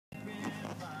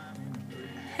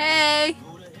Hey,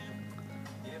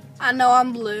 I know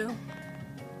I'm blue.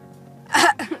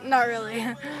 Not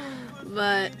really,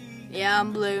 but yeah,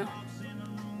 I'm blue.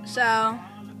 So,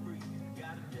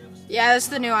 yeah, that's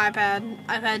the new iPad.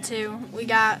 iPad 2. We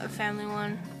got a family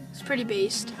one. It's pretty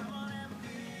beast.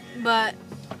 But,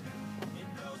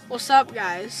 what's up,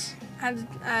 guys? I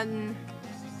hadn't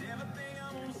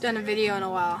done a video in a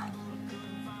while.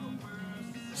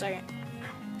 Second.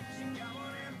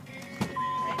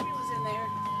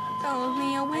 Throw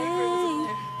me away.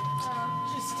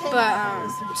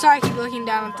 But, sorry I keep looking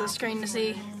down at the screen to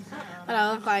see what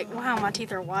I look like. Wow, my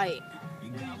teeth are white.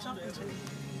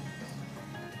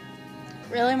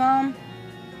 Really, Mom?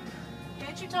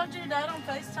 Can't you talk to your dad on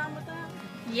FaceTime with them?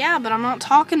 Yeah, but I'm not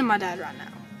talking to my dad right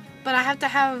now. But I have to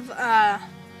have,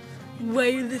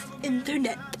 wireless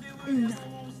internet.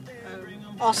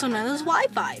 Also known as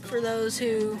Wi-Fi, for those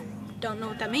who don't know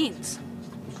what that means.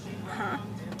 Huh?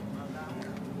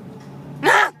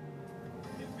 Ah!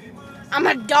 I'm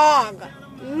a dog.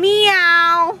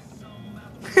 Meow.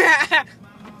 That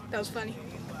was funny.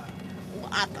 Well,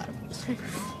 I thought it was.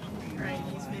 Right,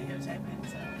 he's videotaping,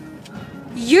 so.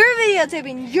 You're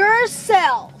videotaping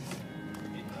yourself.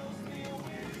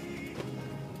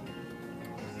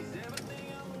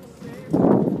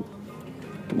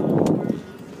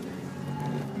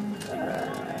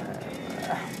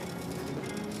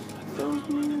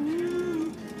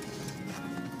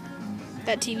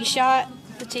 That TV shot,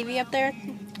 the TV up there,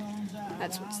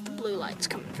 that's what's the blue light's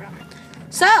coming from.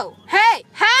 So, hey,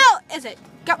 how is it?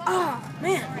 Go. Oh,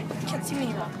 man, you can't see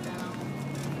me now.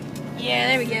 Yeah,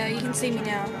 there we go. You can see me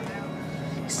now.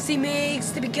 See me,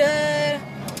 it's to be good.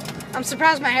 I'm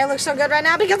surprised my hair looks so good right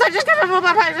now because I just got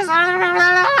my practice.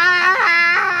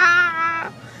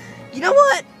 You know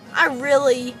what? I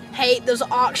really hate those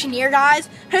auctioneer guys.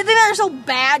 Who think they're so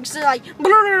bad? Cause they're like,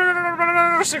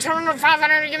 600,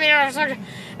 500, give me a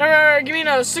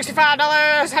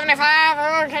 $65,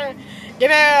 75, give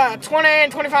me a 20,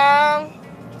 25.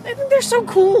 They think they're so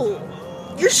cool.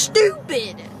 You're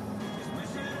stupid.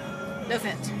 No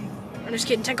offense. I'm just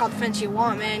kidding. Take all the offense you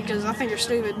want, man, because I think you're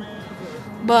stupid.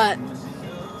 But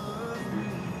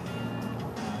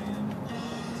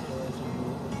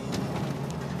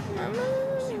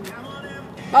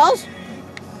balls?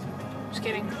 Just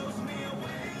kidding.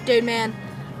 Dude, man.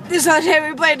 This other day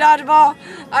we played dodgeball.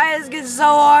 I was getting so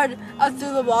hard. I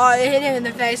threw the ball. It hit him in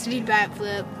the face and he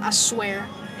backflip. I swear.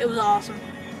 It was awesome.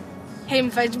 Hit him in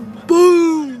the face.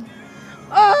 Boom!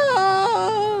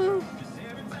 Oh!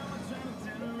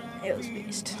 It was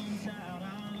beast.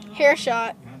 Hair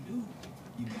shot.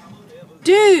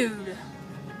 Dude!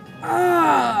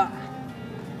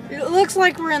 It looks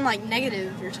like we're in like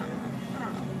negative or something. I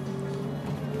don't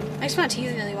know. Makes my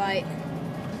teeth really white.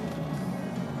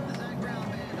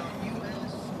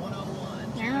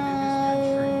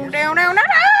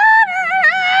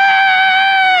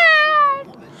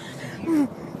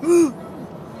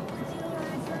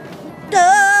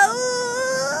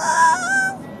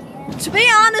 To be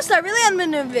honest, I really haven't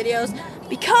been doing videos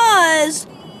because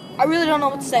I really don't know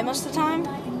what to say most of the time.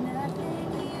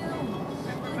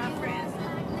 My friend,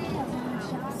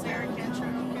 Sarah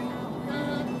Ketchum.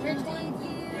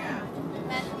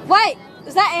 Wait,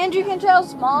 is that Andrew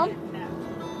Cantrell's mom?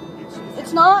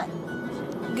 It's not?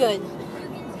 Good.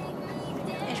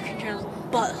 Andrew Cantrell's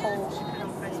butthole.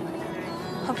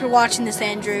 Hope you're watching this,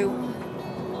 Andrew.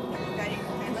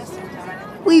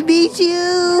 We beat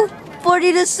you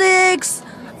 40-6.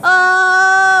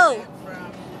 Oh!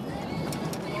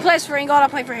 He plays for Ingold, I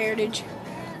play for Heritage.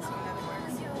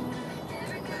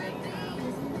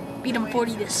 Beat him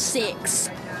 40-6.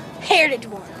 Heritage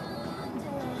won.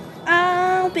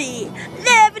 I'll be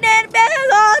living in a big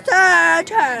old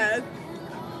church.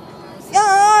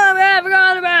 You're never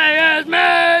gonna be as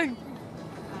mean.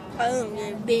 I'm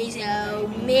gonna be so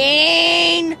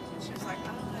mean.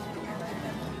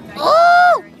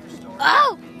 Oh!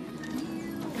 Oh!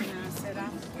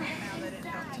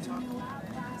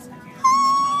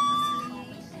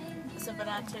 So, but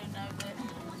I too know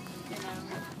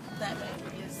that, that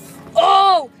baby is.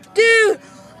 Oh! Dude!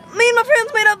 Me and my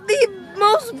friends made up the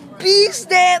most beast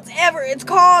dance ever. It's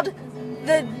called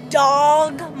the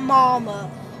Dog Mama.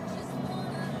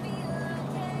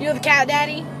 You know the Cat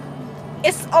Daddy?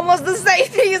 It's almost the same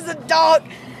thing as the dog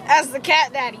as the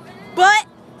Cat Daddy. But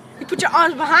you put your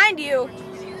arms behind you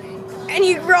and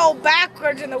you roll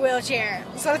backwards in the wheelchair.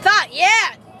 So I thought,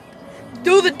 yeah,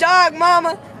 do the dog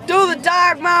mama, do the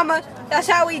dog mama. That's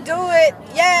how we do it.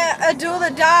 Yeah, do the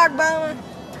dog mama.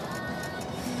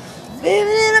 Living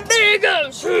in a big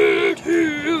old city,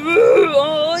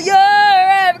 oh, you're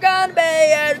ever gonna be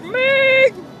as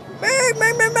me.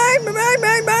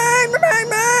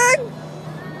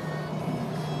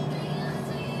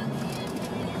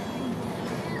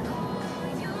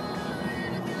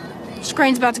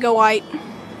 Screen's about to go white.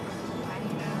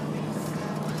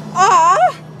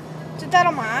 Aw! Did that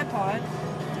on my iPod.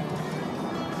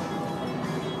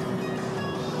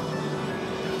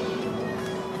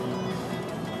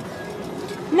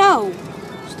 No!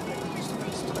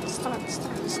 Stop it.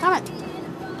 Stop it.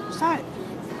 Stop it.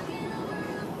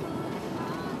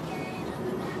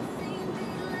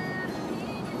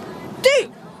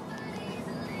 Dude!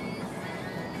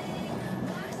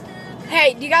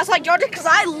 Hey, do you guys like Georgia? Because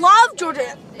I love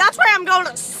Georgia. That's where I'm going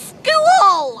to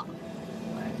school!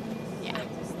 Yeah.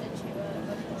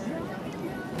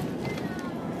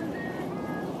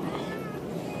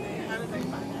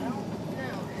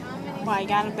 Well, I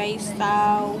got a base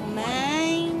though,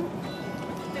 man.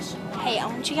 Hey, I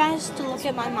want you guys to look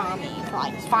at my mommy for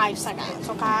like 5 seconds,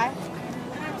 okay?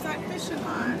 It was like fishing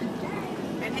line.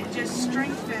 And it just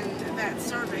strengthened that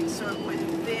cervix so it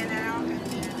wouldn't thin out. And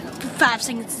then 5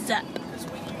 seconds is up. because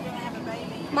when you're going to have a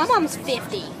baby, My mom's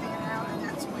 50. thin out, and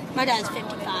that's when My dad's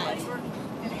 55.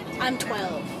 I'm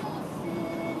 12.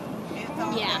 it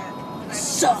thought Yeah. that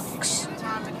Sucks.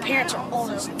 time to come Parents are out, old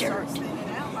so as it dirt. starts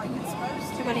thinning out like it's supposed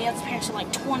to. Everybody else's parents are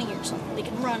like 20 or something. They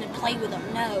can run and play with them.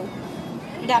 No.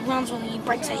 Your dad runs when he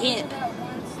breaks a hip.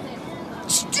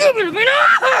 Stupid!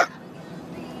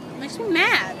 Makes me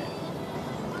mad.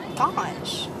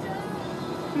 Gosh.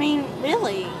 I mean,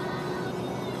 really.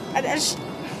 I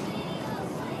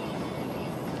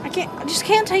just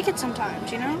can't take it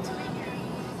sometimes, you know?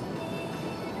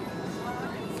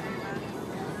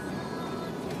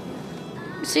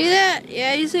 You see that?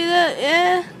 Yeah, you see that?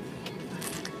 Yeah.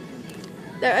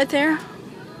 That right there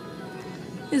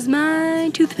is my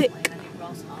toothpick.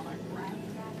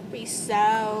 Be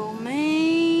so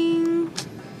mean.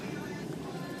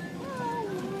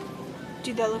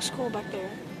 Dude, that looks cool back there.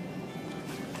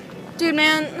 Dude,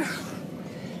 man.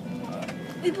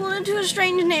 We pulled into a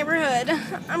strange neighborhood.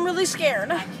 I'm really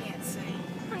scared. I can't see.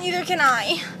 Neither can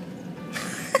I.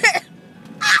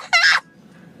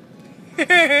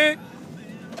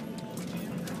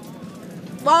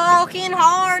 Walking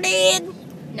hearted.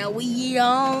 No, we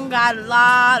don't got a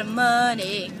lot of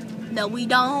money. No, we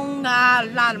don't got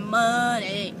a lot of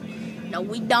money. No,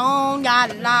 we don't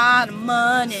got a lot of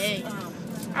money.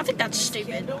 I think that's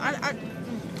stupid.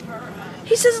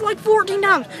 He says it like 14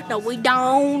 times. No, we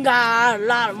don't got a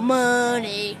lot of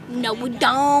money. No, we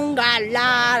don't got a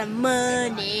lot of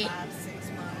money. 5,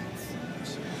 6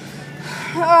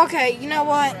 months. Okay, you know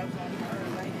what?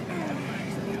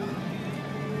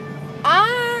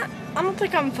 I don't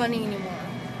think I'm funny anymore.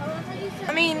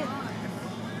 I mean,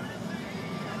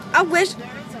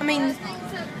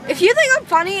 if you think I'm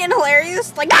funny and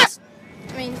hilarious, like this!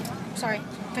 I mean, sorry.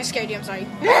 If I scared you, I'm sorry.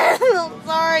 I'm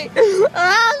sorry.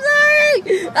 I'm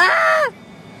sorry! Ah!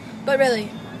 But really,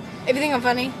 if you think I'm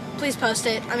funny, please post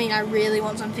it. I mean, I really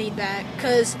want some feedback,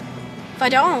 because if I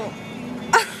don't,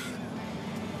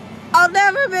 I'll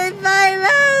never be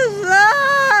famous!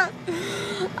 Ah!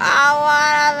 I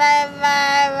wanna be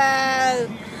famous!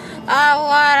 I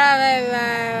wanna be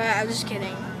famous! I'm just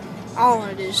kidding. All I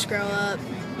wanna do is grow up,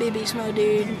 be a beast mode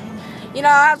dude. You know,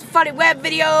 I have some funny web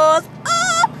videos.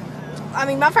 Ah! I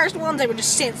mean, my first ones, they were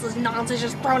just senseless nonsense,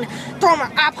 just throwing my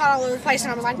iPod all over the place,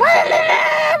 and I was like,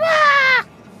 ah!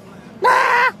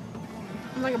 Ah!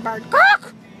 I'm like a bird.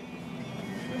 Cock!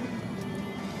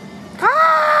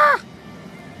 Cock!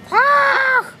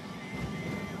 Cock!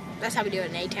 That's how we do it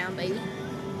in A-Town, baby.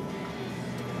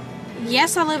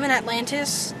 Yes, I live in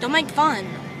Atlantis. Don't make fun.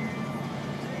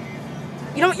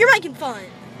 You're making fun.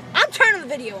 I'm turning the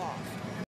video off.